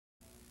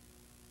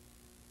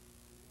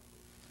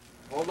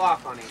Hold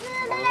off, honey.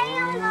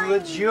 Oh,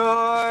 it's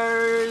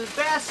your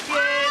basket.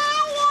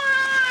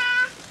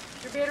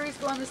 Your batteries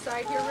go on the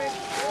side here, Rick?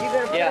 You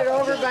gonna put it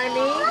over by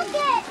me?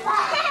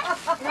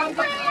 I'm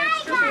getting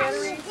extra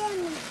batteries.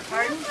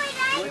 Pardon?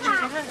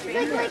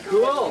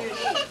 Cool.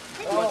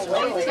 Oh,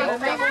 wait.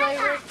 Double A,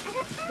 Rick?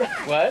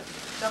 What?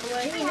 Double A?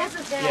 This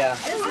is that. Yeah.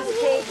 This is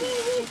cake.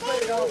 You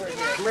put it over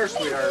here. Come here,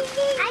 sweetheart. I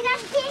got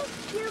pink.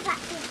 You got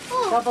pink.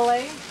 Double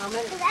A? How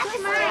many? That's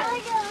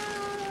mine.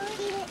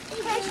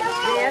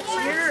 That's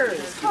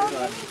yours. All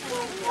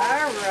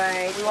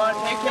right. You want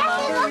to take them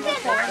out? Look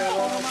at that.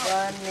 Little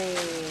bunny.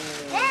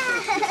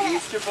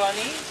 Easter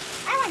bunny?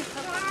 I want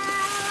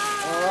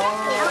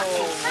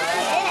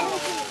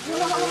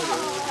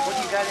What do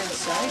you got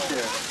inside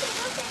there?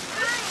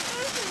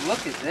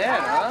 Look at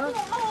that, huh?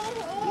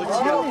 What's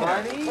your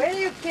bunny? Where do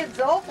you kids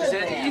open Is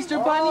that that? the Easter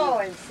bunny? Oh,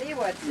 and see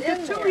what's You in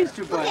got two there.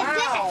 Easter bunnies.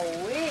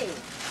 Wow-wee.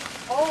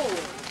 Oh,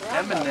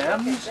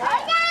 M&M's.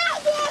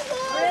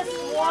 wrist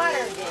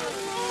water game.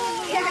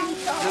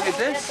 Look at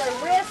this. It's a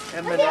wrist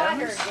water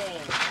M&M's.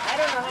 game. I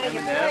don't know how you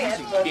play M&Ms it,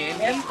 and but candy.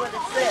 that's what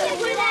it says.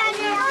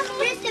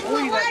 Oh,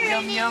 you got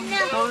Yum Yum.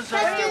 Those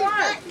are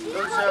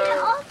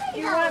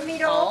You want me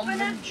to open it?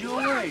 Almond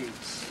Joys.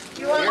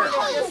 You want Here, me to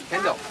just...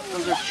 Kendall,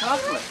 those are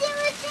chocolate.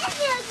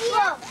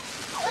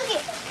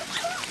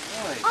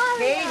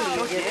 Katie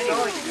Go is Daddy. so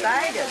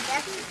excited.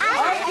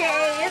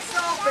 Okay, it's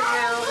open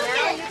now.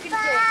 Now you can take it.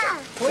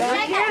 What I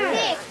got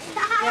pink.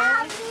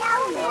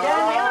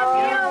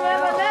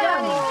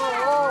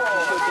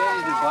 Show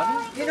Daddy the bunny.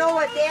 You know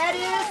what that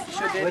is?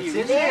 Show Daddy What's your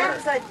in there?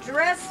 That's a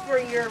dress for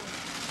your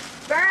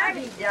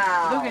Barbie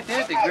doll. Look at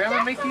that. Did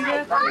Grandma make you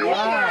that? Wow. I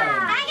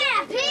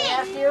got pink.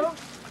 Matthew,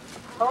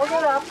 hold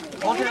it up.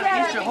 Hold it up,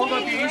 Easter. Hold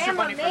up your Easter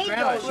bunny for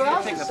Grandma. She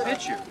can take a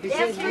picture.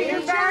 That's for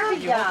your Barbie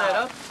You hold that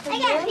doll. up. I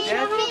got pink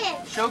Dad,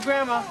 pink. show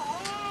Grandma.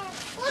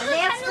 And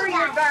that's for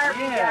your Barbie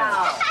Yeah.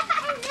 doll.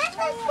 This is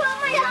for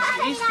my There's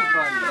the Easter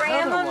bunny.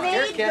 Grandma Another one.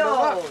 made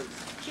those.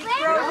 She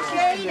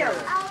crocheted them.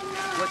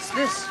 What's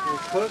this?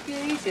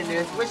 Cookies and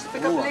there's wish to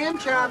pick up Ooh. lamb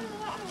chop.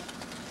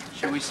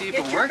 Should we see if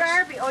Get it your works?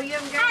 Barbie. Oh, you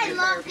haven't got I your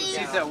love Barbie these.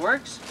 See if doll. that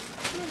works?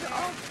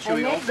 Should I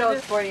we made open those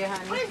it? for you, What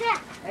honey. is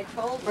that? I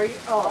told For you.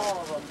 all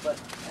Oh. of them, but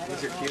I don't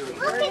These are know. cute.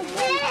 Look at this.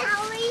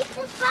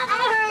 I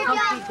heard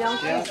Humpty that.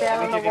 Dumpty Yeah, is that I on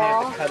think the you're gonna wall?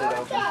 have to cut it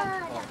open.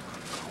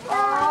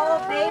 Oh,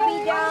 baby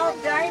doll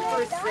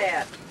diaper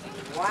set.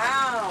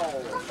 Wow.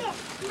 Look at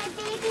my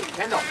baby.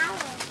 Kendall.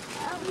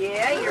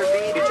 Yeah, your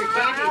baby Get your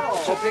candy. doll.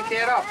 So pick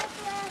that up.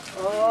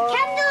 Oh,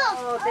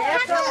 Kendall.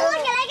 that's Kendall, a look little...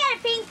 at I got a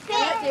pink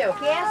pig.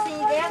 Cassie,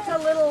 that's a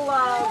little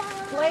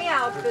play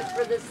outfit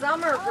for the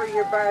summer for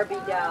your Barbie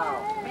doll.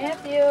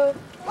 Matthew.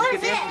 What Look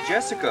is at that it? from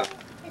Jessica.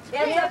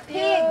 That's a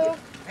pig.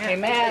 Hey,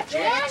 Matt.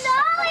 And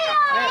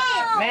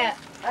Oreo. Matt.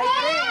 I think.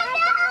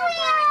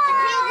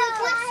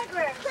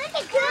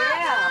 Pretty cool.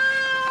 Yeah.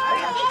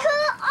 Pretty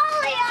cool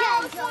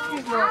Oreos. Oh,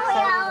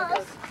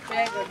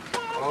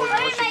 no,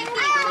 she can go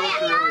through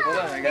everything. Hold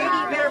on, I Baby, gotta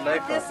you get better my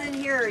put this in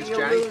here or It's you'll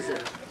Johnny's lose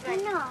it. I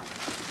know.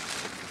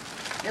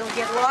 It'll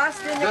get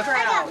lost in the I got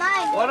crowd.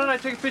 mine. Why don't I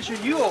take a picture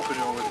of you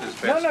opening it with this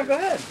No, basket? no, go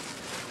ahead.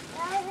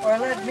 Or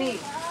let me.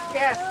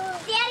 Yes.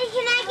 Daddy,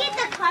 can I get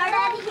the card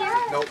out of here?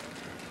 Nope.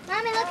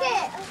 Mommy, look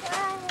at it.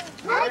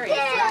 Very Look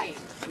at it. nice.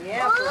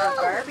 Yeah, for a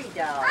Barbie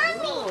doll.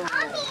 Mommy,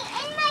 mommy,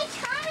 in my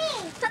tummy.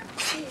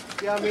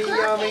 Yummy, yummy,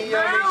 yummy.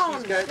 Brown.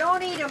 She's got...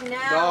 Don't eat them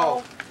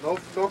now. No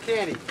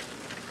candy.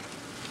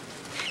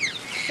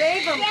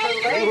 Save them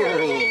Daddy, for can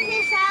later. you take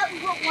this out and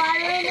put water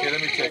in Okay, it?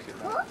 let me take it.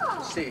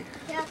 Cool. See.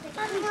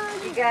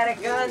 You got a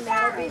gun,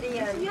 that'll be the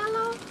end.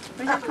 Yellow.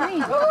 Where's your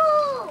green?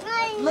 Ooh.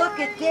 Look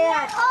at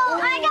that. Oh,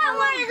 I got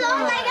one of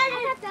those.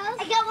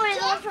 I got one of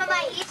those for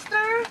my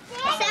Easter.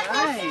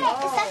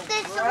 Except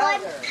this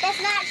one that's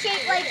not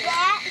shaped like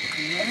that.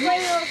 It's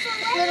like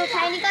little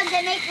tiny guns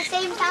that make the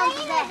same sound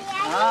as that.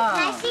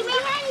 Can I see me?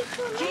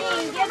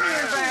 Jeanne, give me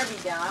your Barbie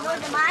doll. I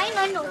want Mine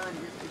or no? gun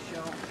just to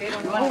show. You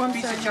want a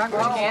piece of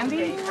chocolate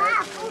candy?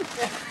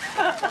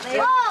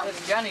 Whoa!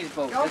 That's Johnny's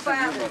boat. Don't This is your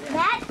bother boat. them.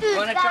 That dude's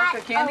Want a got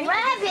chocolate candy? a I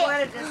just rabbit.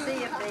 wanted to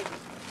see if they...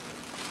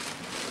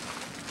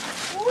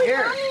 Ooh,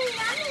 Here. yummy,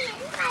 yummy, in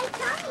my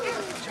tummy.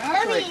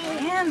 Chocolate Yummy.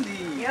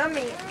 candy.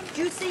 Yummy. Did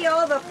you see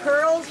all the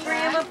pearls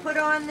Grandma put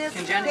on this?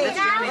 Can Johnny, cake?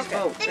 that's Johnny's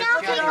boat. Then That's I'll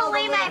Look take at Johnny's all the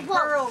away my little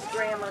book. pearls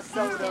Grandma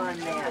sewed on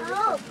that.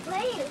 Oh,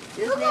 please.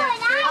 Isn't Look that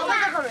what I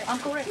got.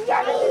 Uncle Rick.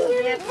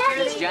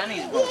 It's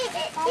Johnny's boat.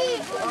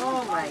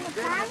 Oh my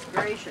goodness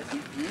gracious.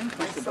 Mm,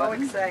 push I'm the so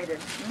button. excited.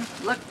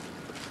 Look.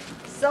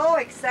 So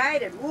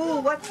excited.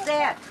 Ooh, what's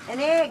that? An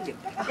egg.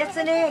 It's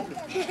an egg.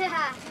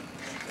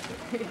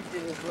 Do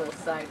his little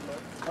side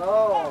look.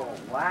 Oh,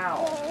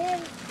 wow.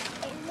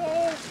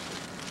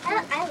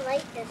 I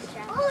like this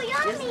job. Oh,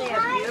 Isn't yummy.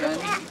 that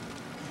beautiful? Johnny.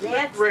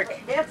 That's, Rick.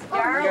 that's got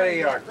a darling,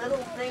 yard. that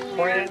little thing Point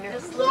there. it in there.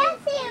 This little,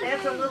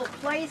 that's a little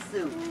play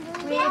suit.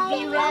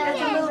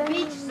 That's a little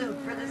beach suit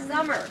for the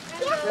summer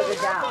for the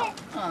doll.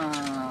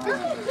 Aw.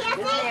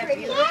 Isn't that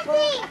beautiful?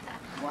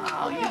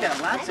 Wow, you got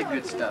lots of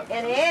good stuff.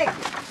 An egg.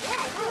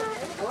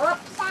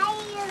 Whoops.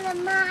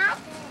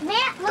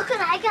 Matt, look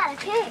what I got a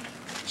pig.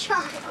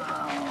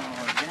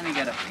 Oh, Jenny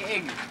got a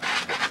pig.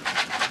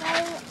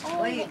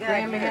 Well, you got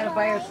Grandma had to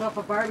buy herself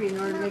a Barbie in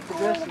order to make the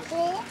dresses.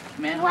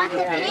 Man, You want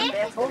hold the the pig. pig?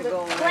 That's gonna go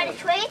Want away. a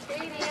treat?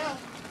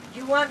 Do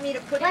you want me to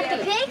put Want that?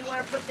 the pig? Do you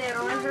want to put that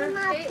on her?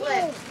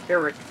 Caitlin. Here,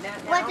 Rick.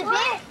 Not Want the now?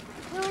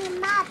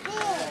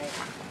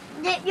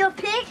 pig? Your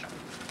pig?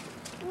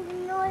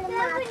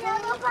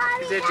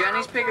 Is that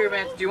Jenny's pig or do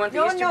you want the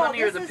No, Easter no,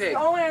 bunny or this the is pig?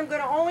 only, I'm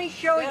going to only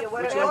show you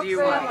what Which it one looks do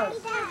you want?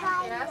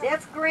 like.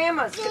 That's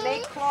Grandma's to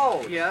make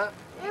clothes. Yeah.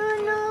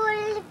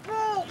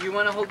 You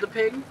want to hold the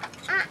pig?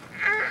 How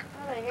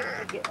the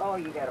heck did you get, oh,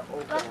 you got to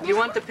open it. Do you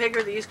want the pig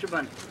or the Easter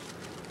bunny?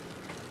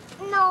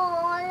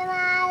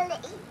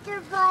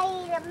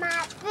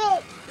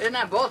 They're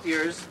not both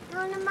yours.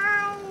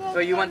 So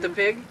you want the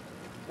pig?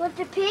 Want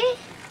the pig?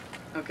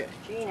 Okay.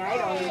 Jeanne, I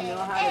don't even know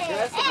how to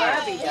dress a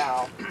Barbie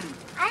doll.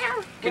 I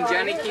don't. Can Well,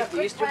 Johnny this is keep a the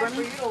good Easter time bunny?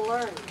 for you to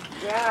learn.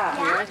 Yeah.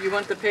 Yeah. You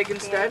want the pig Can't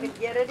instead? even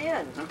get it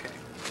in. Okay.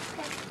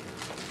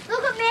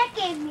 Look what Matt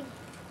gave me.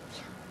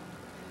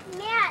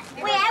 Matt,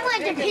 wait, I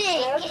want the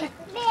pig.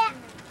 Matt,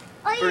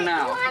 oh, For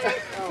now.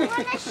 You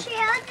want to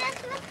share this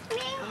with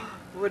me?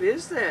 What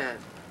is that?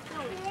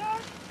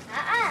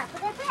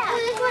 Put that back. Oh,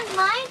 this one's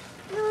mine?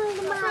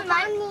 This one's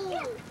mine?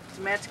 It's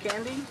Matt's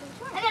candy?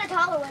 I got a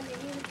taller one than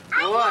you.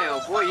 Boy,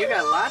 oh boy, you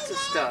got lots of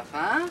stuff,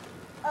 huh?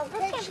 Oh,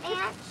 look at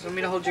Matt. Want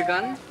me to hold your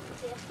gun?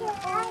 Oh,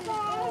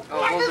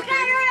 hold the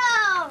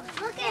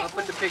pig. Look I'll at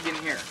put the pig in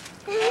here.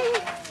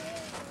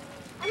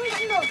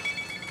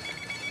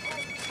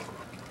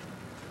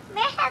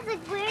 Matt has a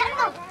weird.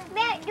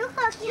 Matt, you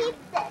can keep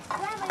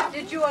this.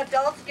 Did you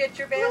adults get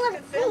your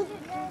baskets in?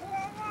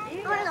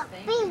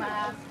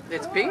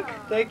 It's pink?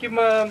 Thank you,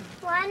 Mom.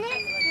 Want it?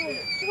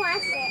 He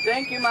wants it.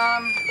 Thank you,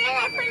 Mom. Then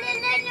I put it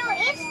in the new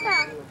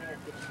Easter.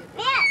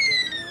 Matt.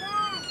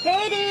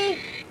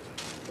 Katie!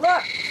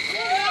 Look!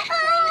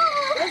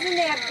 Oh. Isn't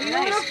that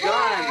beautiful? Nice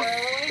gun.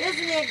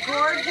 Isn't it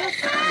gorgeous?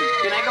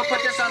 Can I go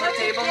put this on the Look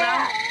at table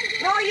now? that.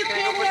 No, you Can I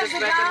can't go put have this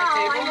the back on the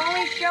doll. table? I'm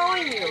only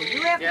showing you.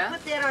 You have Yeah? to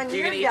put that on You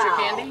your gonna eat doll. your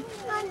candy?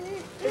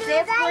 Because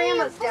that's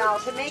Grandma's doll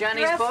to make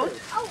Johnny's dresses. boat?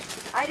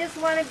 I just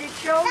wanted to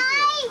show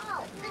you.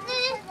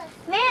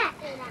 Matt.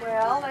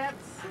 Well,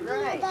 that's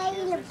right.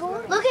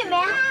 Look at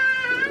Matt.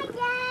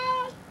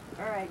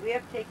 All right, we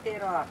have to take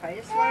that off. I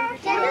just wanted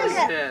to show What is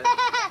you. that?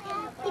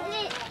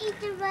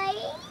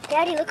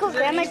 Daddy, look what Is that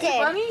Grandma Easter did.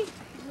 bunny?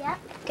 Yep.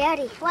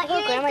 Daddy, look what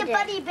Grandma did.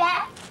 Bunny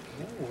back?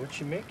 Ooh, what'd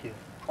she make you?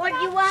 What do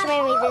you want? She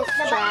made me this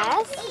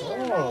dress.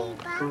 Oh,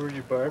 for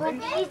your Barbie?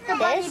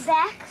 This.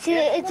 See,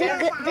 it's a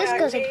good. This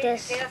goes like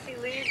this. Cassie,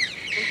 leave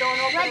and don't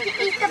open Want it to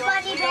because eat we the don't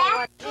bunny see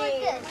back? no Like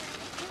this.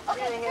 You're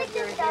gonna have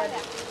your head.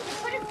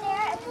 Put it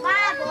there.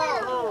 Marble.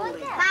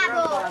 Holy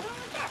Marble.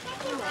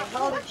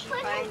 How did she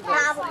find this?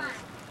 Marble.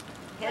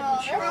 Head and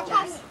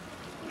shoulders.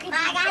 I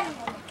got it.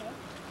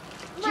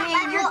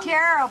 Jeanne, you're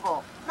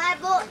terrible. My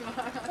book.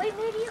 Wait,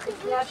 maybe you can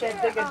do Not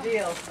that big a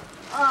deal.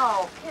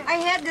 Oh, I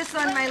had this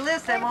on my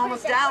list. I'm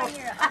almost out.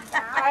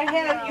 I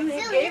had you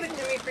gave it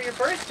to me for your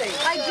birthday.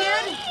 I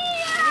did?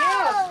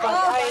 Yes, but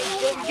I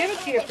didn't give it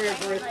to you for your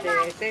birthday.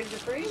 I saved it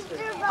for Easter.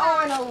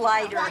 Oh, and a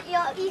lighter.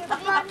 You'll eat the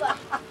papa.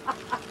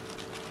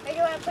 Or do you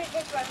want to put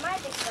this on my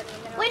big bunny?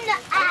 When the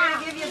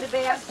I'm going to give you the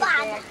basket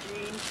back,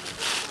 Jeanne.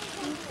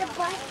 Eat the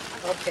bunny.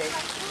 Okay.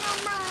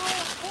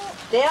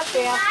 That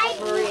basket,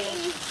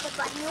 Marie,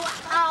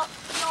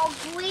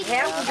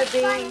 happened to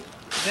be...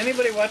 Is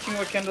anybody watching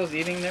what Kendall's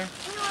eating there?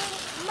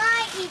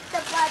 My eat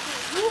the bunny.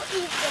 You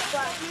eat the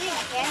bunny.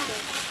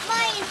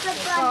 My eat the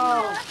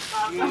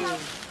bunny.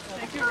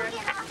 Thank you, Rick.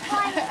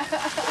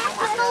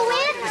 I'll go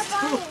in.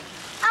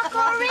 I'll go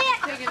in.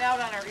 Take it out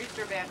on our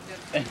Easter basket.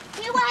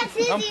 He wants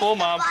his I'm full,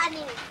 Mom.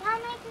 bunny.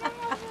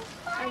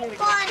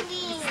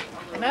 Bunny.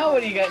 Now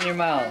what do you got in your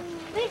mouth?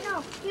 Wait,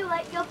 no. You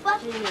like your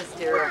bunny. Jeanne is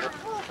terrible.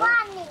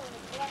 Bunny.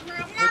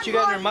 What you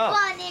got in your mouth?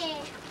 Bunny.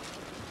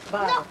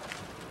 Bob.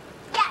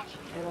 Dad.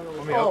 I don't know.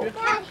 Want me to help you?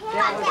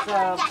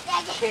 That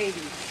was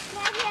Katie.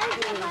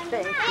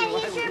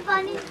 Here's your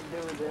bunny.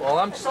 Well,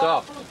 I'm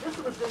stuffed. This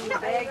was in the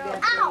bag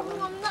that Ow,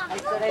 I'm not. I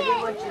said I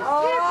didn't want you to... Your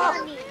Oh,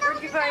 bunny.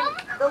 where'd you find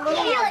the little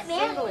Feel one it,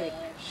 man. singly?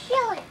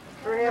 Feel it.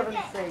 For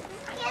heaven's sake.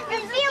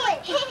 Just feel it.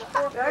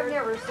 I've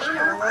never seen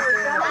her unless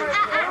they're in her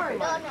story.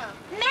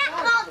 Matt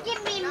won't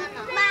give me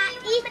my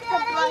Easter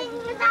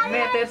bunny.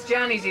 Matt, that's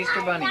Johnny's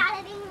Easter bunny.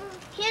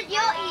 Here's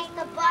your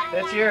Easter bunny.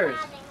 That's yours.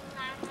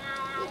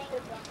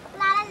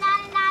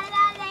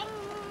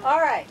 All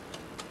right.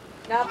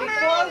 Now,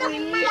 before we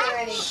eat or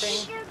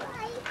anything,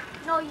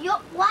 No, you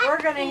what?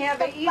 we're going to have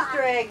an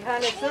Easter egg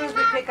hunt as soon as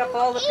we pick up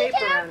all the paper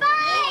on it.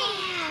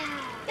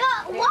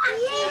 What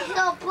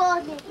Easter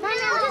bunny?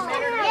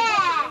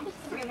 Yeah.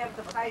 We have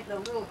to hide the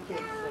little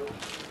kids.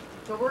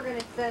 So we're going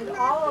to send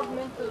all of them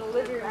into the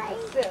living room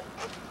to sit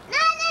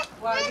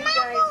while you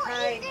guys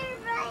hide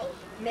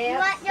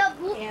Matt's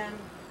and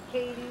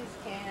Katie's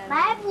and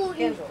My blue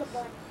Easter Kendall's.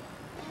 bunny.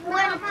 You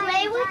want to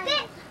play with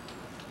it?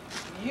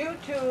 You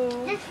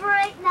two Just for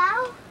right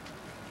now?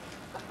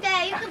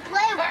 Okay, you can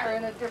play with are it.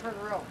 in a different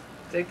room.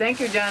 Say thank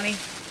you, Johnny.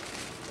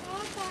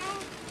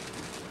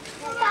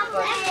 Come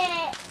play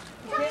it.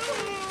 You can't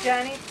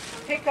Johnny,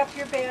 pick up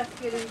your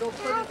basket and go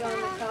put it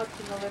on the couch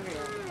in the living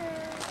room.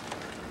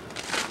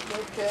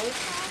 Okay.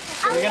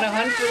 We're gonna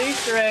hunt for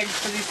Easter eggs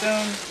pretty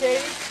soon.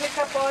 Katie, pick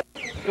up all.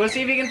 Go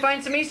see if you can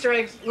find some Easter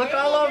eggs. Look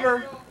all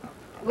over.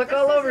 Look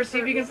all over. See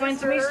if you can find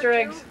some Easter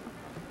eggs.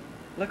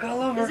 Look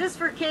all over. Is this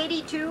for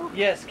Katie too?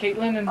 Yes,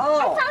 Caitlin and...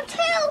 Oh. I found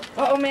two.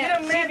 Oh,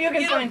 Matt, see if you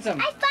can find some.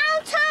 I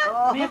found two.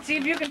 Oh. Matt, see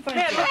if you can find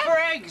Matt, some. look for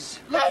eggs.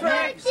 Look for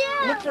I eggs.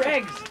 found Look for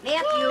eggs.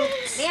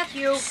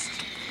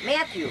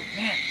 Matthew.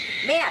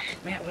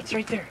 Matt, what's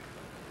right there?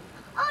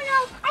 Oh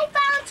no, I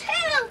found two.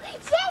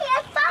 Yay,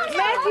 I found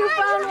Matthew one.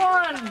 found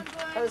one.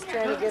 I was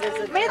trying to get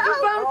us a. Matthew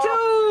found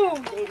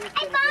two.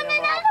 I found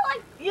another one.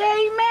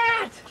 Yay,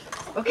 Matt.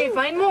 Okay,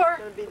 find more.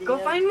 Go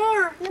find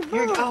more.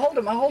 Here, I'll hold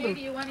him.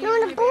 Maybe you want to No,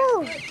 use the my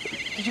boo. basket?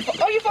 Did you?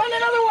 Oh, you found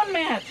another one,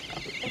 Matt.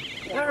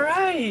 All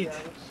right.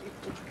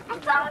 I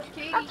found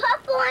a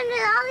purple one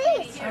and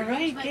all these. All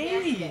right,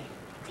 Katie.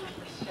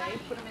 Okay,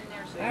 put them in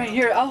there. So All right,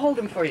 here, I'll hold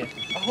him for you.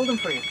 I'll hold him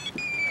for you.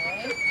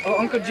 Oh,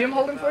 Uncle Jim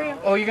hold him for you?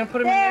 Oh, you're going to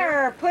put him in there?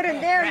 There, put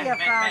him there. You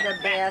found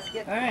a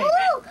basket. All right.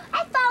 Ooh,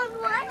 I found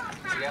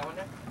one. See that one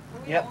there?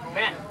 Yep.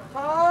 Matt.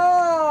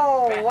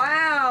 Oh,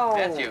 wow.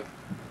 Matthew.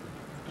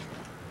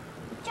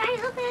 Johnny,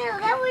 look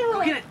at that one.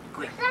 Go get it.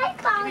 Quick. I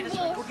found Give me this.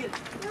 this one. Go get it.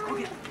 Go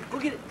get it. Go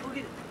get it. Go get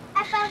it.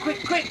 I found Quick,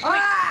 quick, quick.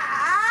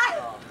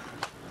 Ah!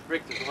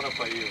 Rick, there's one up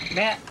by you.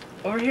 Matt,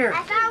 over here.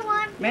 I found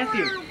one.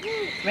 Matthew.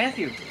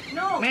 Matthew.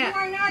 No, Matt. you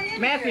are not in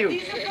Matthew. here.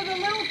 These are for the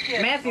little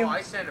kids. Matthew. Oh,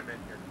 I sent him in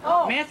here.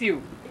 Oh,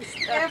 Matthew.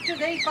 after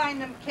they find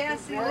them,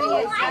 Cassie, Lee, Oh,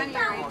 and I Johnny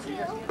are found in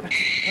two.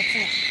 What's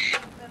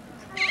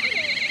that?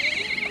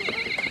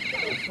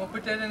 We'll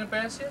put that in a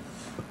basket.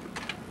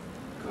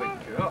 Good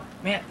girl.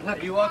 Matt, Are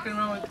look. you walking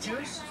around with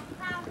juice?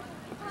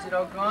 Is it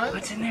all gone?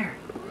 What's in there?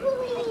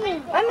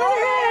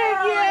 Another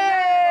egg!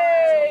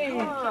 Yay! Come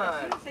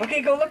on.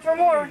 Okay, go look for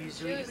more. She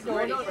was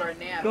ready for a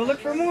nap. Go look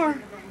for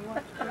more.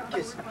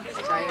 Just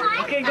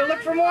Okay, go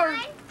look for more.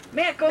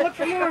 Matt, go look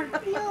for more.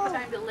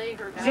 Time to lay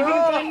her See if you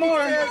down. can find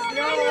more.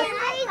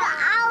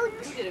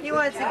 He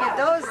wants to get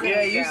those things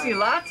Yeah, you down. see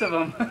lots of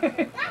them.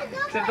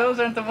 Except those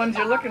aren't the ones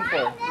you're looking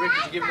for. Rick,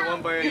 did you give him the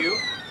one by you?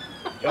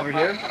 Over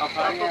here? Up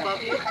high? Up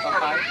above you? Up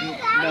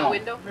high? No.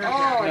 Window?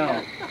 Oh,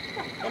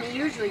 No. and he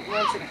usually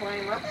wants to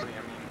climb up.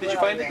 Did you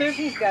find it there?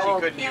 She's got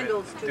She couldn't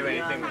candles even too do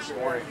anything young. this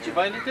morning. Did you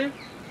find it there?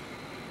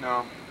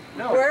 No.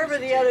 No. Wherever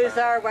the others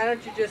are, why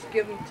don't you just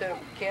give them to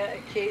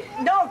Kate?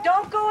 No,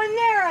 don't go in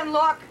there and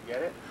look.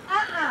 Get it?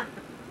 That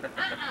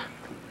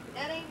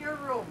ain't your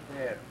room.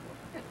 Yeah.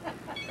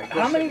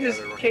 How many does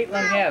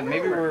Caitlin have?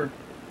 Maybe we're...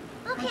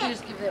 Why don't you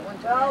just give that one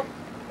to Well,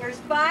 there's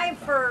 5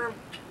 for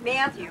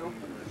Matthew.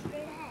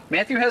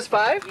 Matthew has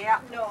 5?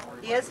 Yeah. No.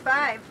 He has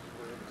 5.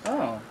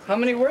 Oh, how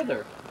many were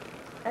there?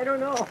 I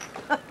don't know.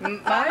 Mine?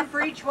 5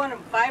 for each one of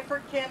them. 5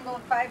 for Kendall,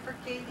 5 for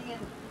Katie,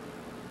 and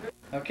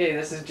Okay,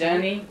 this is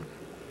Jenny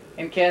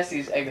and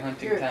Cassie's egg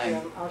hunting here,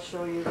 time. Jim. I'll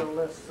show you the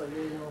list so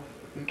you know.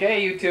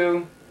 Okay, you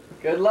two.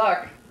 Good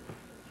luck.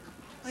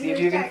 See if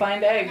you can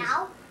find eggs.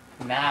 Now?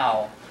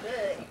 Now.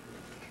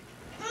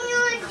 You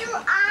want to do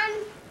on?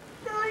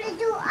 You want to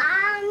do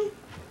on? You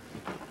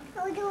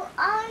want to do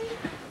on?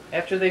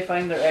 After they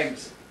find their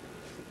eggs.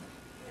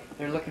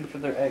 They're looking for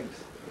their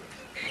eggs.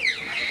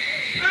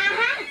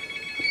 Uh-huh.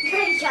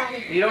 Good,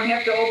 Johnny. You don't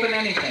have to open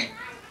anything.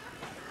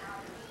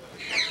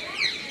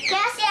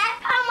 Cassie, I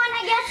found one.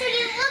 I guess it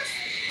looks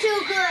too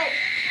good.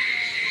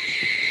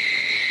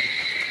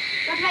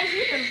 What did I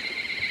see them?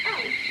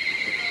 Oh.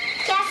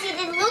 Cassie, it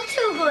didn't look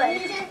too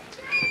good.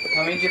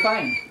 How many did you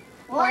find?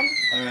 1.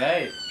 All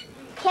right.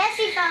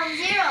 Cassie found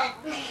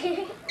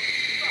 0.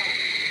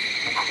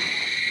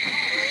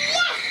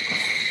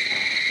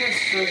 Yes,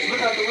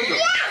 look out the window.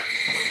 Yes!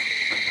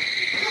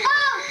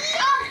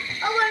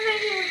 Oh, one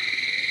right here.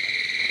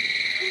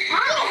 Oh,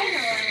 I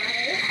know where one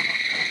is.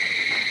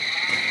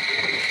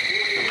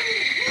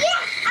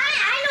 Yes, I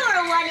know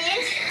where one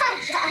is. I'm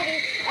sorry.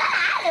 I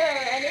know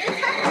where one is.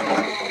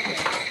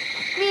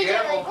 Me too.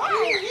 Careful.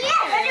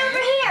 Yeah, right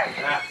over here.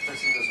 Ah, this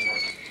one doesn't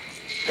work.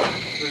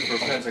 Looking for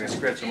pens, I can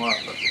scratch them off,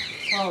 but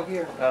Oh,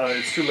 here. I don't know,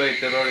 it's too late.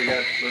 They've already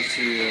got, let's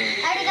see, I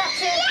already got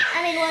 2.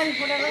 I mean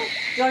 1, whatever.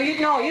 No, you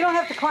don't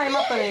have to climb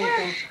up on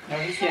anything. No,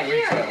 he can't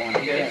reach that one.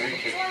 He can't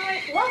reach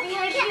it. What?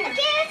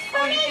 It's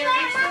for me,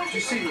 Grandma. did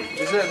you see,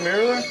 is that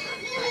mirror?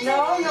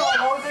 No,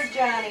 those are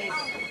Johnny's.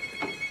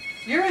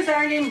 Yours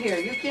aren't in here.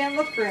 You can't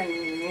look for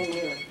anything in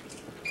here.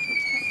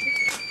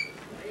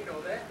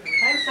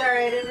 I'm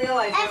sorry, I didn't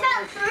realize I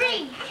that. found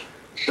 3.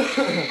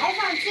 I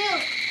found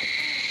 2.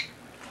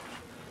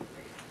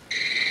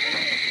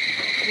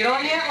 You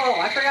don't have,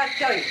 oh, I forgot to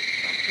tell you.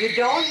 You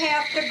don't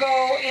have to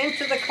go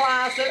into the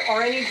closet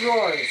or any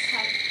drawers.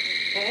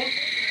 Okay?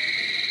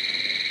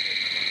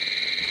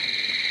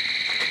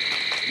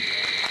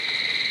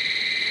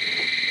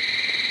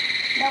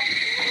 Yes!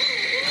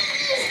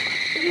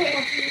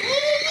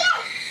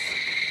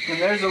 And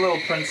there's a little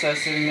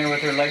princess sitting there with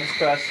her legs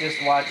crossed just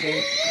watching.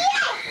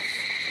 Yes!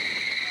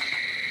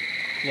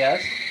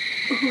 Yes?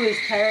 Who is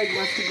tired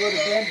wants to go to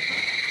bed.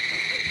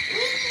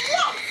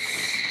 Yes!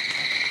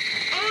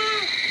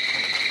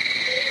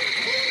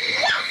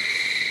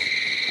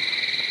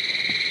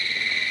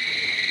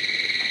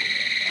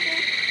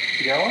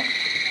 Yellow?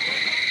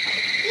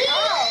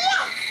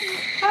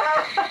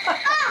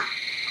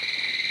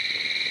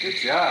 Good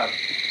job.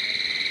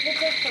 This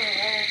is for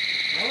her.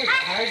 That was a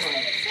hard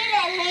one. See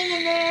that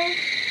hanging there?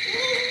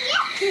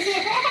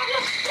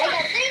 I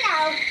got 3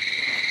 now.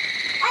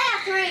 I got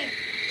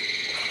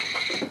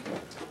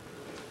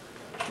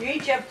 3. You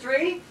each have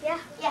 3? Yeah,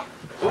 yeah.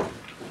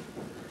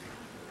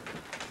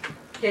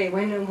 Okay,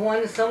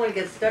 when someone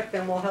gets stuck,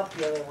 then we'll help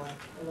the other one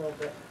a little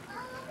bit.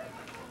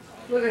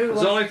 Look at who There's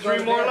wants only to go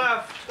 3 more bed.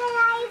 left.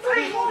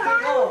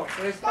 No,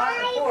 there's 4.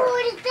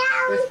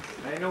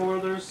 I know where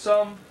there's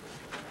some.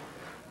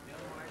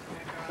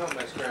 Oh,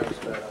 my scram's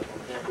bad.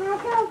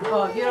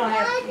 Oh, you don't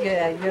have to,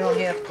 yeah, you don't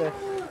have to.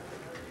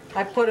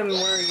 I put them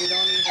where you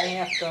don't even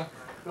have to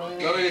go in.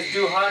 You want me to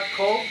do hot,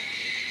 cold?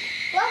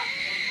 What?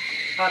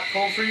 Hot,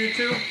 cold for you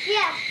two?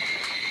 Yeah.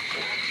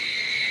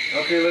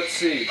 Okay, let's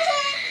see.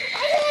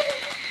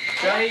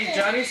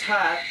 Johnny's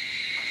hot.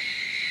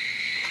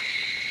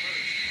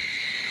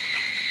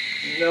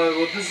 No,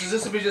 well,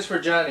 this will be just for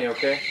Johnny,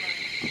 okay?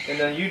 And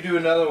then you do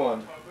another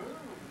one.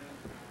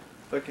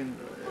 If I can.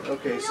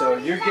 Okay, so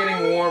you're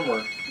getting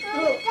warmer.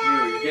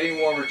 You're getting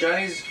warmer.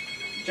 Johnny's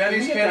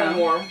kind of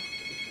warm.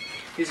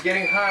 He's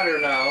getting hotter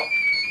now.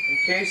 And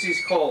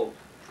Casey's cold.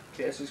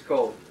 Casey's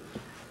cold.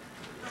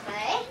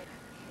 Okay.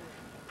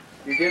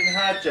 You're getting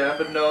hot, John,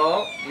 but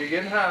no, you're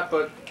getting hot,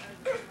 but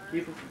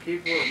keep.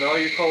 No,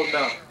 you're cold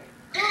now.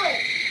 Good.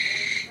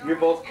 You're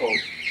both cold.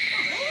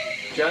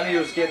 Johnny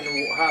was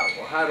getting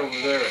hot over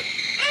there.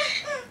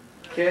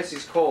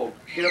 Cassie's cold.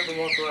 Get up and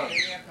walk around.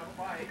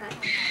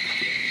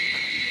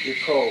 You're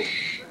cold.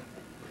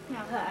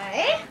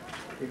 Okay.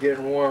 You're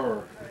getting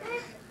warmer.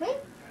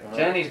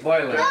 Johnny's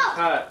boiling.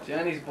 Hot.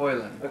 Johnny's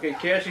boiling. Okay,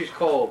 Cassie's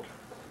cold.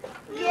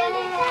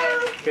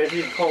 Yeah.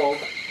 Cassie's cold.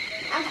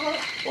 I'm cold.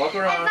 Walk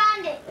around. I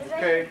found it. It's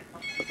right Okay.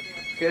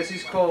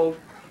 Cassie's cold.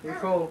 You're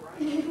cold.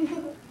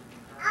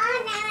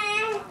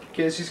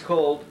 Cassie's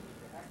cold.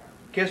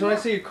 Cassie, when I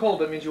say you're cold,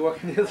 that means you're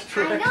walking the other I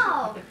direction.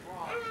 know.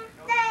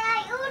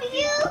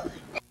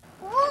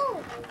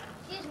 Ooh.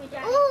 Excuse me,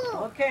 Johnny. Ooh.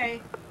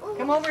 Okay,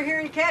 come over here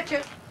and catch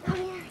it. Oh,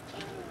 yeah.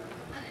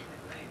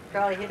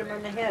 Probably hit him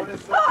in the head.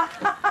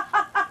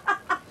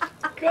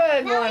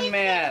 Good Now one, we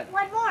Matt. get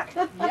one more.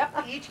 Yep,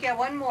 you each get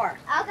one more.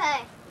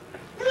 Okay.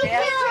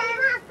 Yes.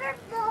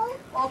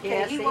 Okay,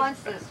 Cassie. he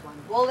wants this one.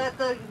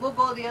 We'll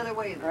go the other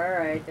way. All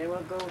right, then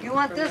we'll go. You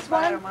want from this the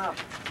bottom one? up.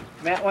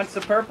 Matt wants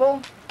the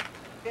purple.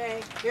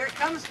 Okay, here it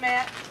comes,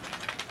 Matt.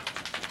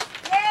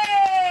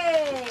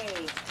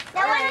 Yay!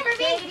 That All one right, for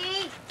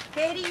me.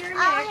 Katie, you're Oh,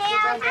 next. yeah,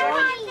 We're I going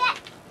want that.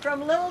 from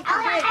little to I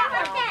want big.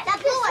 that.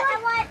 That's this one. I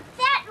want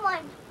that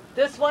one.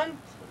 This one?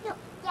 No,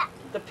 yeah.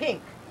 The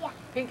pink. Yeah.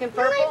 Pink and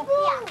purple?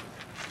 Yeah.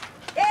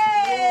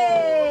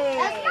 Yay!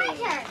 That's my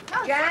turn. No,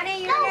 Johnny,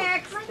 no. you're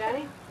next. My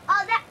Johnny?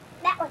 Oh, that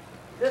one.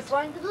 This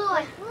one? The blue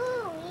one.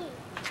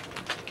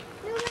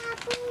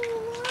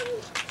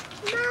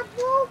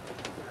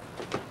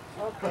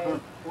 Okay.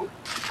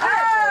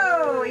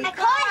 Oh, he I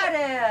caught caught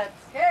it.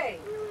 Okay.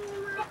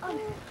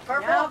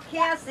 Purple. Now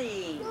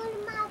Cassie.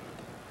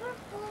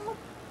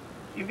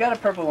 You've got a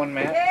purple one,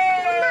 Matt.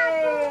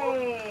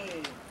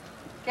 Yay!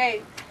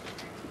 Okay.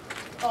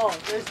 Oh,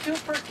 there's 2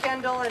 for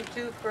Kendall and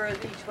 2 for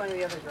each one of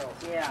the other girls.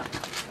 Yeah.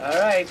 All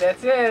right,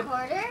 that's it.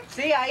 Quarter.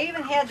 See, I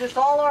even had this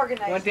all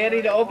organized. Want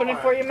Daddy to open it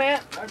for you,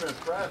 Matt? I'm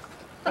impressed.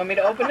 Want me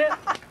to open it?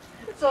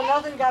 So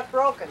nothing got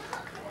broken.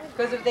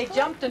 Because if they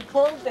jumped and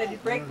pulled,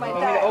 they'd break my Want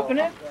me to tile. open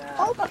it?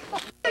 Oh,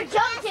 you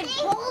jumped and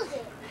pulled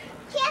it.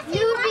 Cassie,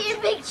 you'd be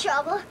in big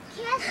trouble.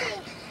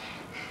 Cassie,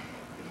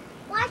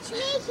 watch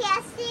me,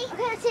 Cassie.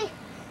 Okay, let's see.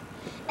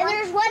 And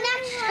there's one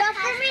extra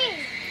for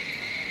me.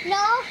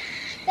 No,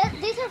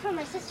 these are for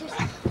my sisters.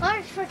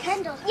 One's for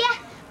Kendall. Yeah,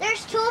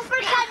 there's 2 for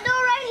Kendall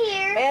right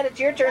here. Matt, it's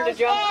your turn to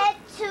jump. And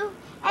 2. And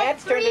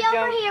Matt's turn 3 to over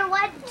jump. here.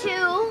 1,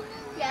 2.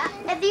 Yeah.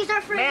 And these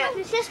are for Matt.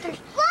 my sisters.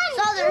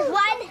 So there's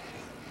 1,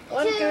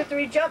 1, 2,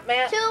 3, jump,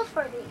 Matt. 2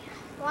 for me.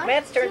 1,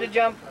 Matt's turn to 2.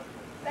 jump.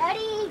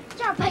 Ready?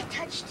 Jump. I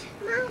touched.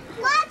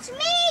 Watch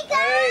me, guys. All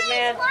right,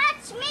 Matt.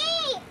 Watch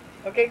me.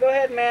 Okay, go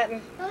ahead, Matt.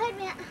 Go ahead,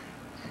 Matt.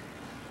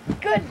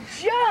 Good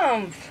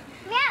jump.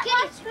 Matt,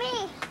 watch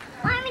me.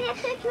 I'm going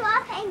to pick you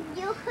up and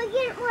you could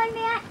get one,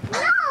 Matt.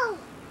 No.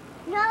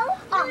 No?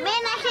 Oh, man,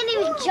 I can't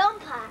even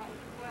jump high.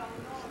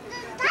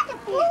 That's a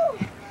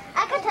boo.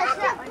 I can touch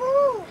that one.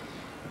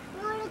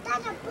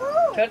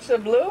 Touch the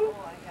blue.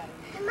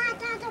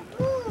 That's a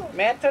boo.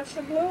 Matt touched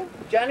the blue.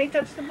 Johnny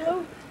touched the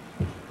blue.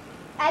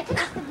 I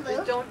touched the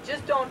blue.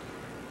 Just don't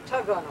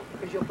tug on them,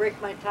 because you'll break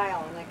my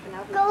tile, and I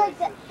cannot Go like replace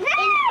that. it.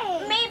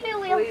 And maybe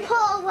we'll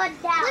pull one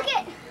down. Look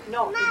at.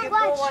 No, if Mom, you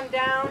watch. pull one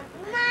down,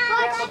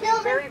 that will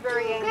be very,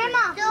 very angry.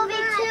 Grandma, there'll be 2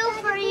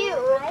 for you.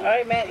 All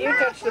right, Matt, you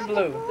touch the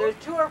blue. There's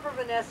 2 are for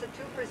Vanessa, 2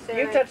 for Sarah.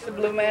 You touch the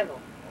blue, Matt.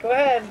 Go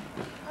ahead.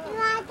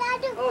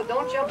 Oh,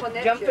 don't jump on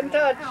that Jump chair. and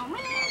touch.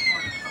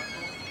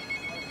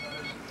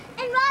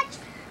 And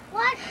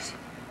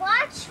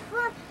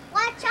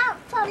watch out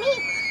for me,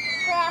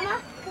 Grandma,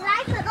 because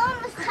I could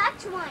almost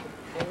touch one.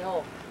 I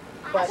know,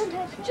 I but can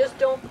touch one. just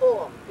don't pull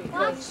them,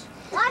 because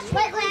Watch. Watch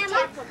me,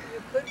 Grandma.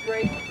 You could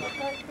break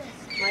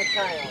my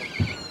tile.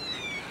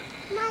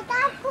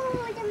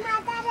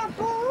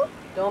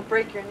 Don't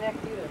break your neck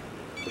either.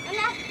 We're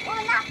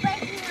not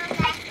breaking your neck.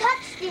 I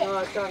touched it. No,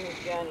 it's on you,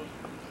 Johnny.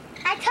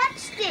 I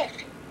touched it.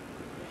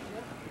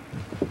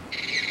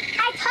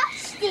 I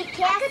touched it,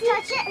 Cassie. I could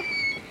touch it.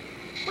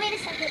 Wait a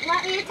second.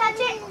 Want me to touch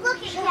it? Look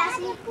at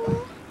Cassie.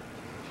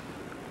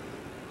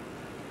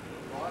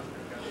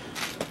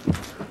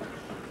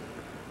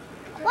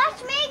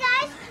 Watch me,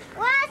 guys.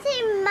 Want to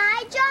see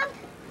my jump?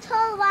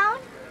 Turn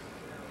around.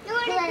 You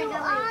want to do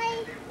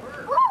I?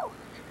 Woo!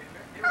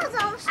 That was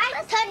almost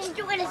I touched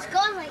it when it's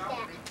going like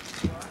that.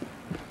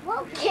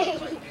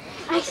 Okay.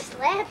 I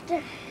slapped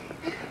her.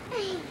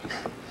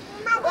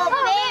 Well,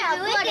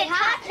 man, we can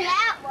touch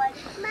that one.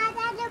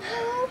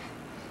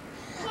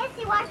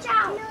 Cassie, watch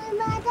out.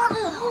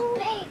 Oh,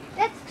 babe,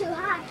 that's too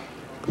high.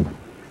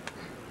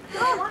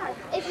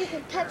 If you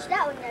can touch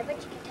that one, I bet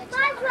you can touch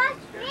that one. Watch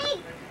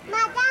me.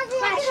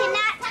 I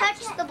cannot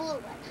touch the blue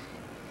one.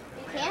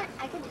 You can't?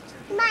 I can touch it.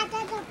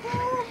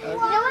 You know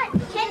what?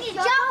 Can you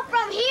jump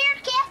from here,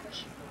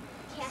 Cassie?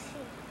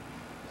 Cassie.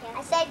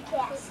 I said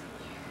Cassie.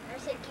 I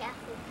said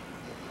Cassie.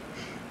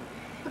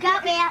 Look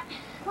out, Matt.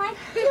 1,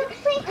 2,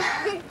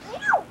 3.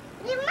 No,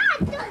 you're not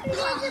touching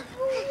the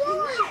blue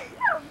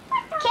one.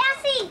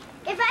 Cassie,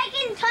 if I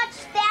can touch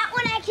that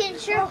one, I can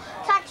sure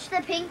touch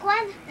the pink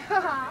one.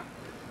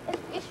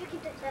 If you can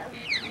touch that one.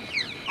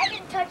 I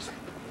can touch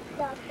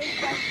the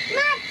pink one.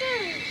 Matt's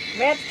turn.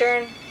 Matt's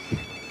turn.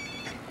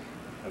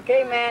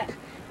 Okay, Matt.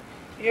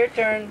 Your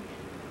turn.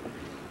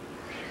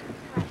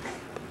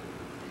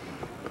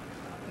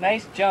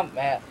 Nice jump,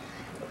 Matt.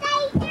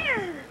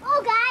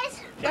 Oh,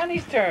 guys.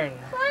 Johnny's turn.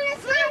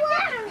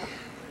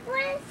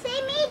 Wanna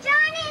see me,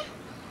 Johnny?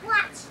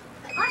 Watch.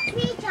 Watch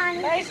me,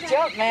 Johnny. Nice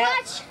jump, Matt.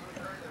 Watch.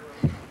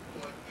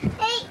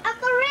 Hey,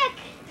 Uncle Rick.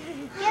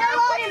 Get a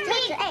hold of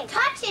me.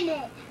 Touching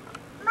it.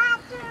 My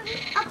turn.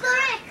 Uncle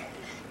Rick.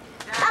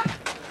 Up.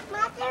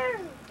 My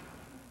turn.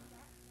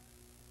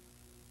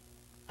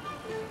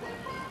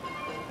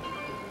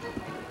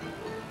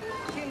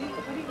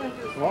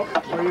 Well,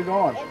 where are you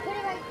going? And put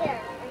it right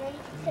there. And then you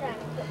can sit on it.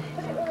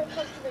 Put it really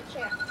close to the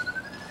chair.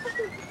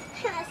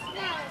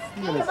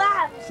 You're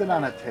gonna sit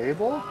on a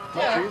table?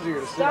 Much easier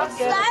to sit on.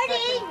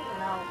 Starting.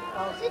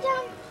 Sit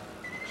down.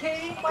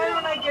 Katie, why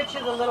don't I get you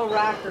the little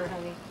rocker,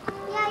 honey?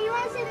 Yeah, you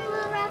want to sit in the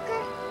little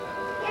rocker?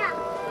 Yeah.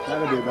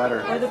 That'd be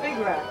better. Or the big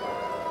rocker.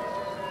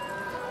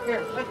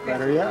 Here, let's get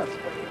Better yet.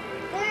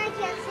 Then I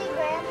can't see,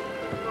 Graham.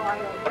 Oh, I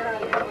know. Get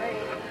out of your way.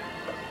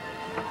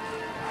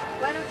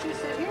 Why don't you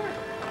sit here?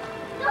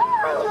 No!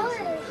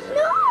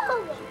 No!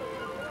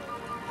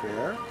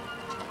 Fair?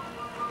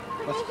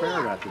 What's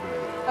fair got to do with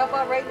it? How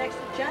about right next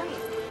to Johnny?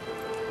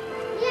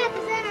 Yeah,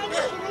 because then I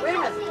can Wait a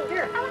minute.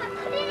 Here. I want to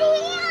put it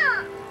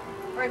here.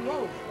 All right,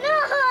 move. No!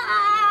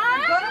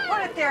 I'm going to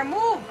put it there.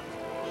 Move.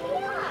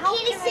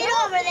 Katie, sit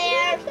over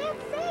there. I can't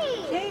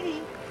see.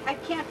 Katie, I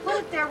can't put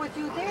it there with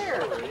you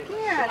there.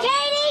 Yeah.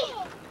 Katie!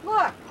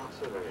 Look.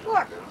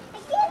 Look. I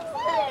can't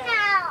see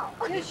now.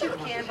 Yes, you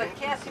can, but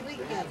Cassie, we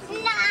can't. No,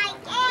 I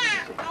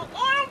can't. I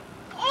can't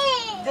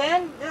see.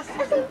 Then this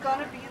isn't going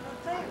to be the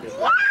thing.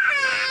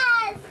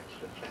 Yes!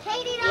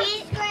 Katie, don't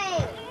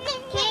scream.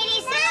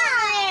 Katie, sit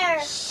over there.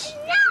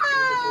 No!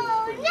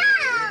 No!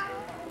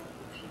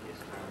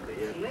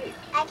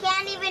 I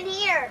can't even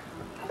hear.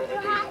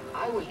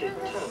 I was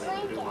determined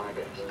to do my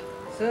best.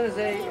 As soon as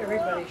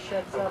everybody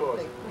shuts Of up,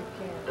 course,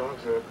 we can't.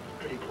 dogs are a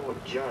pretty poor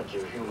judge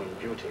of human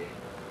beauty.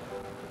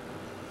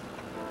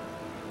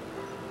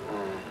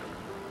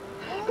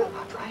 But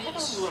I have a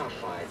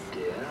rough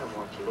idea of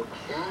what to look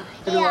for.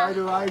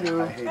 I do.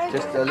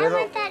 Just a I little.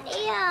 want that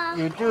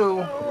ear. You do.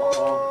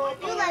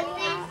 You like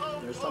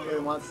this? There's somebody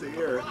who wants to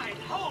hear it.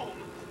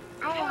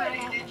 I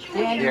want it.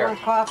 Dan, you Here. want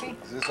coffee?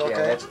 Is this okay? Yeah,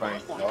 that's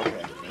fine.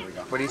 Okay, here we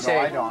go. What do you No, say?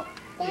 I don't.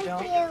 Thank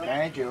don't? you.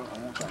 Thank you. I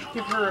won't thank you.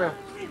 Give her a.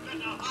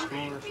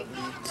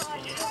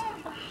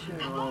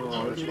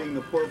 Oh, eating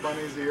the poor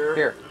bunny's ear.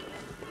 Here.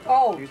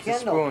 Oh, Use the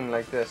Kendall. spoon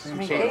like this. I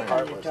mean, Shake it.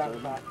 Caitlin, you talk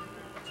about.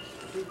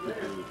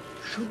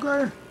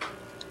 Sugar.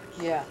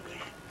 Yeah.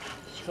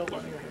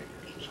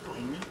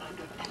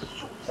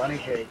 Bunny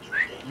cake.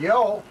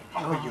 Yo.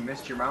 Oh, you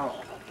missed your mouth.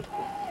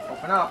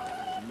 Open up.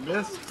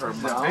 Missed her This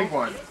is a big mouth.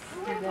 one.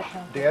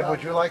 Dad,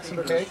 would you like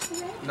some cake?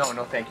 No,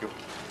 no, thank you.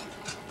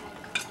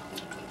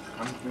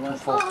 I'm You want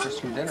full for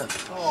some dinner.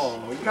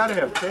 Oh, you gotta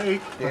have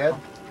cake. Dad,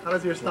 how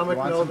does your stomach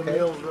want know some the cake?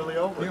 meal's really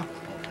over?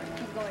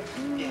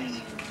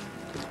 Yes.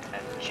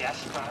 And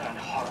Jasper and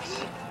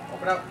Horace.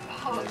 Open up.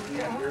 How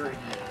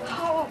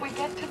will we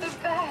get to the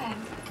bed?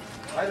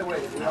 By the way,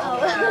 we Oh, all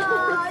no.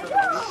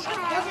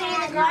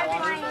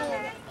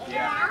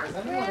 Yeah. Has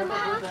anyone ever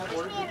heard that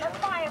word? In the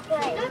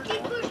fireplace. Cookie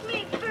push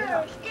me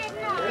first. Did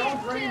not.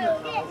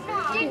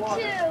 Did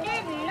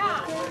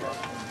not.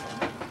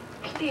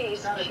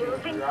 Please,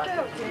 children,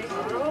 don't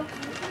quarrel.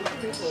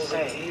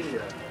 Say,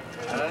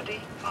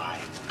 Birdie,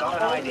 I've got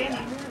an idea.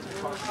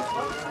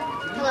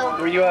 Hello.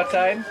 Were you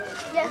outside?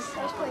 Yes,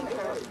 I was playing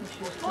first.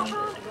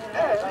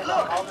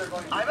 Look,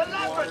 I'm a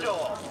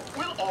Labrador.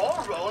 We'll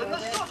all roll in the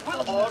soot.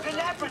 We'll all be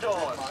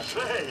Labradors.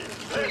 Say,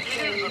 that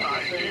is an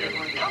idea.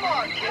 Come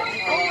on, kids.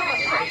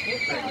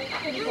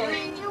 You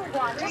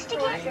want us to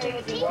get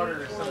dirty? Water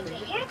or something.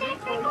 Hear that,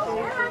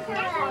 Freckles?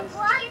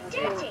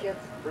 Get dirty.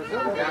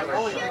 Presumably the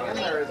only thing in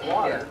there is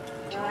water.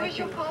 Where's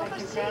your papa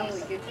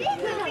says?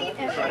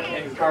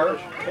 And carp.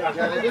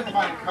 Yeah, they did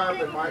find carp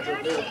in Michael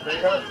Bill's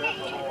papers.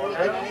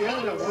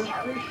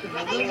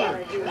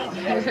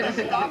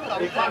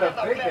 They found a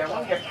big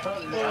one.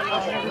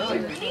 Really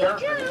be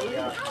careful.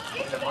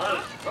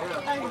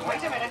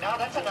 Wait a minute now.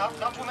 That's enough.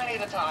 Not too many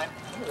at a time.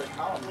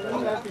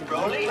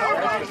 Rolling I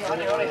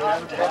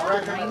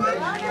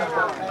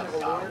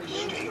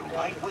Stay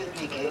right with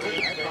me, kids.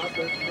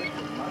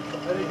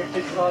 think the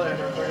kids saw that.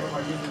 They're talking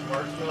about using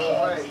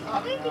marshmallow. Right.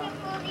 We're gonna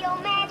fool the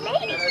old mad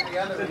lady. And at the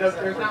end of it,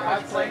 There's not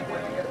much like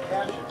when you get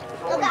cash.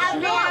 Look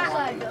out, Matt.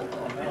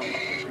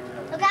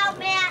 Look out,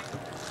 Matt.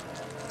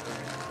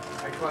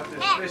 I caught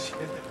this fish.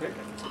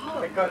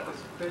 I caught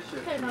this fish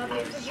at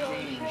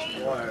exchange.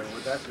 Boy,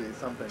 would that be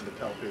something to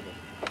tell people.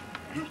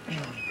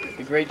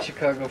 The Great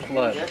Chicago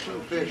Flood.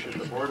 Catching fish at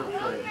the Board of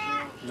Trade.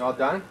 You all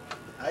done?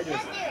 I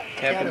just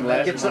Happened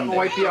last Get something to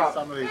Monday. wipe you out.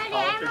 some of these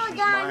politicians'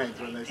 minds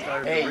when they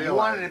started to Hey, you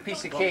realize wanted a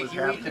piece of what cake, was you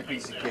eat happening. the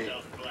piece of cake.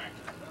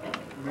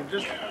 I mean,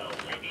 just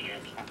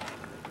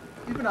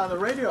even on the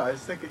radio, I was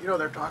thinking, you know,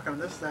 they're talking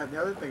this, that, and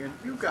the other thing, and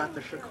you got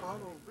the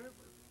Chicago River.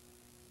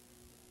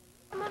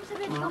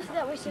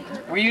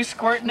 Were you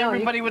squirting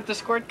everybody with the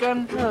squirt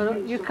gun? No,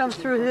 you come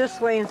through this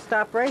way and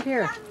stop right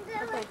here.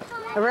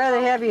 I'd rather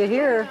have you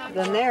here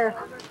than there.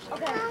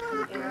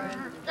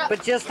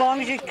 But just as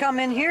long as you come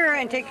in here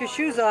and take your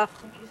shoes off.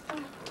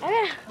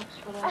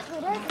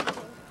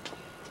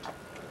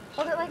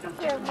 Hold it like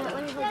here.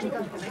 Let me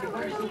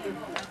hold you.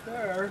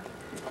 There.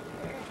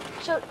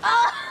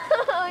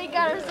 Oh, he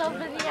got himself in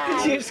the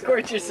eye. You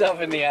squirt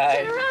yourself in the eye.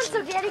 Turn around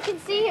so Daddy can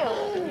see you.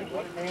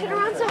 Turn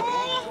around so...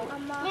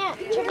 Man,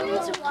 turn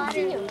around so he can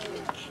see you.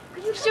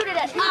 Shoot it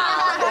at...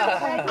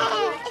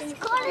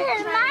 Squirt it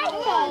in my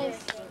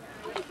face.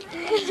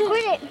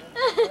 Squirt it.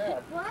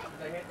 What?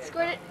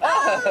 Squirt it.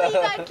 Oh, he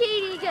got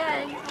Katie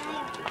again.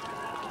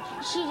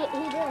 He did.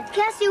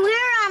 Cassie, we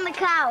were on the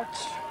couch.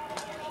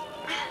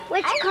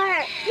 Which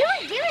cart? You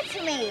didn't give it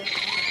to me.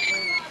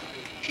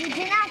 You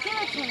did not give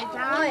it to me,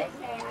 John.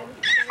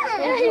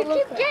 You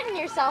keep getting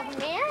yourself,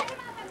 man.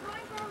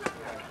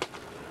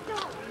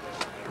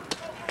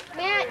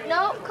 Man,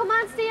 no, come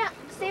on,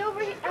 stay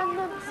over here on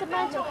the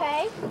cement,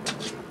 okay?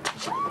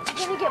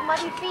 You're gonna get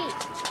muddy feet.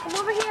 Come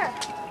over here.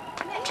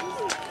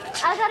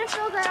 I gotta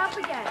fill that up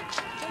again.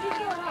 Where did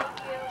you fill it up?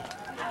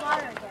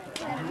 Water again.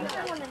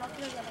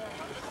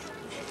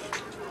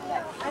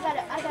 I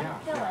gotta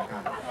fill it,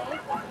 okay?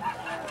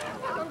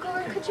 Uncle,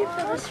 could you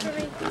fill this for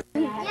me?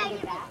 Yeah, you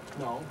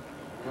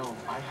No,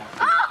 I have.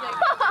 Oh!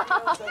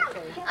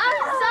 I'm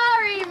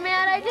sorry,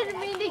 man. I didn't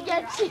mean to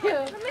get you.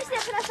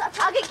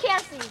 I'll get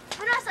Cassie.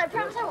 Vanessa, I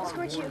promise I won't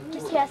squirt you.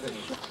 Miss Cassie.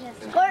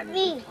 Squirt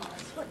me.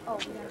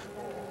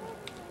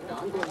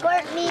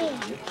 Squirt me.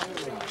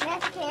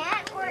 Matt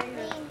can't squirt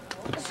me.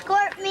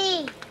 Squirt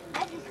me.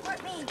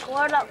 Squirt me.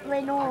 Squirt up my I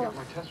nose. got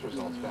my test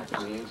results back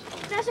from the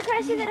institute. Vanessa, can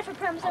I see that if I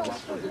promise I won't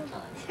squirt you?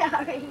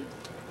 Sorry.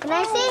 Can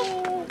I see?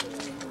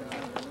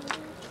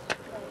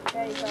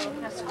 There you go.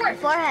 Now squirt.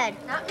 Forehead.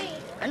 Not me.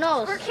 A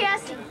nose. Squirt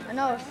Cassie. A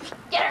nose.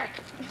 Get her.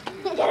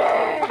 Get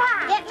her.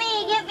 Get me.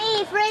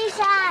 Free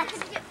shots.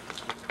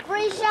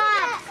 Free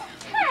shots.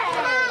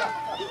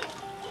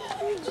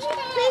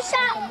 Free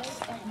shots.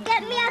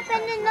 Get me up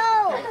in the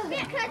nose.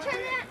 Can I try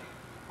that?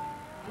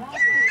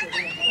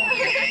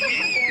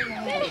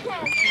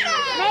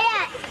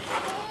 Matt.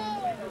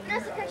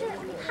 Vanessa, can I try that?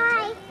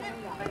 Hi.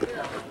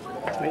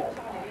 Wait.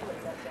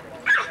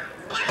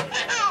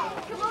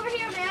 Come over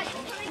here, Matt.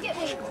 Come and get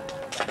me.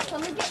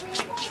 Come and get me.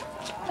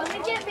 Come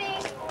and get me.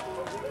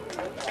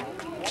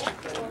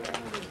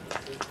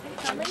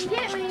 Come and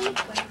get me.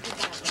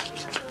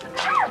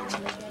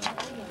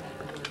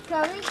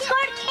 Come and get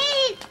Squirt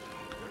Kate.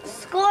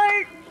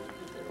 Squirt.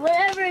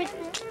 Whatever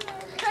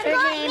her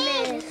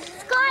name is.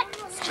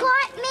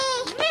 Squirt me.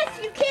 Miss,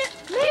 you can't.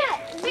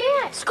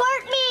 Matt.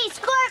 Squirt me.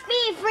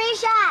 Free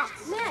shots.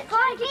 Matt,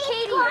 squirt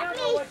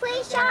me.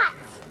 Free shots.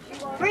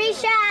 Free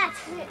shots.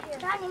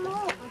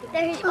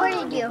 There, he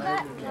squirted you.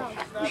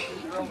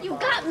 You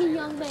got me,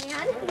 young man.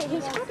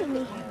 He squirted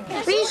me.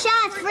 Free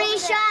shots.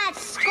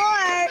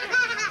 Squirt.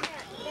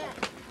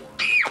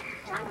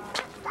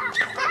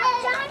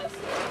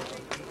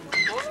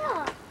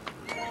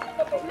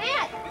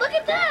 Matt, look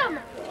at them.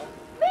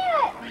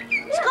 Matt,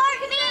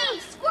 squirt me.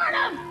 Squirt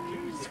him.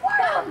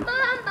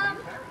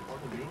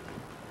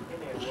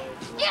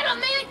 Get him,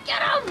 man.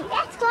 Get him.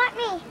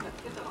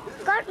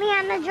 Squirt me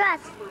on the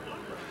dress.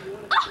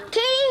 Oh,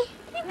 Katie.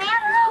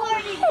 Matt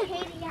squirted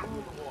Katie.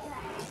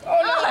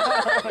 Oh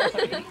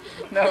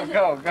no!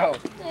 No, go.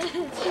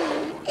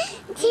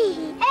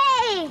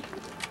 Hey!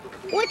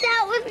 What's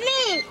out with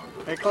me?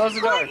 Hey, close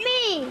the door. Squirt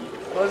me!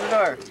 Close the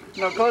door.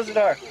 No, close the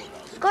door.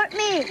 Squirt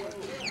me!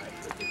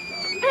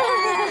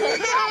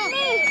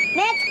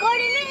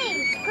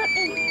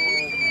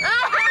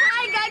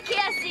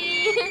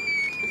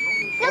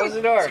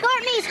 Close the door.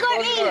 Escort me, escort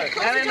Close the door.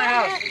 me. Not in the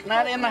house.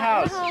 Not in the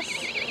house.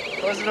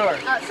 Close the door.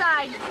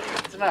 Outside.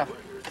 That's enough.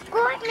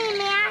 Escort me,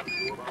 Matt.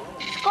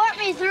 Escort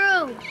me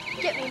through.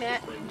 Get me,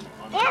 Matt.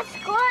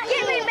 Escort me.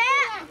 Get me, Matt.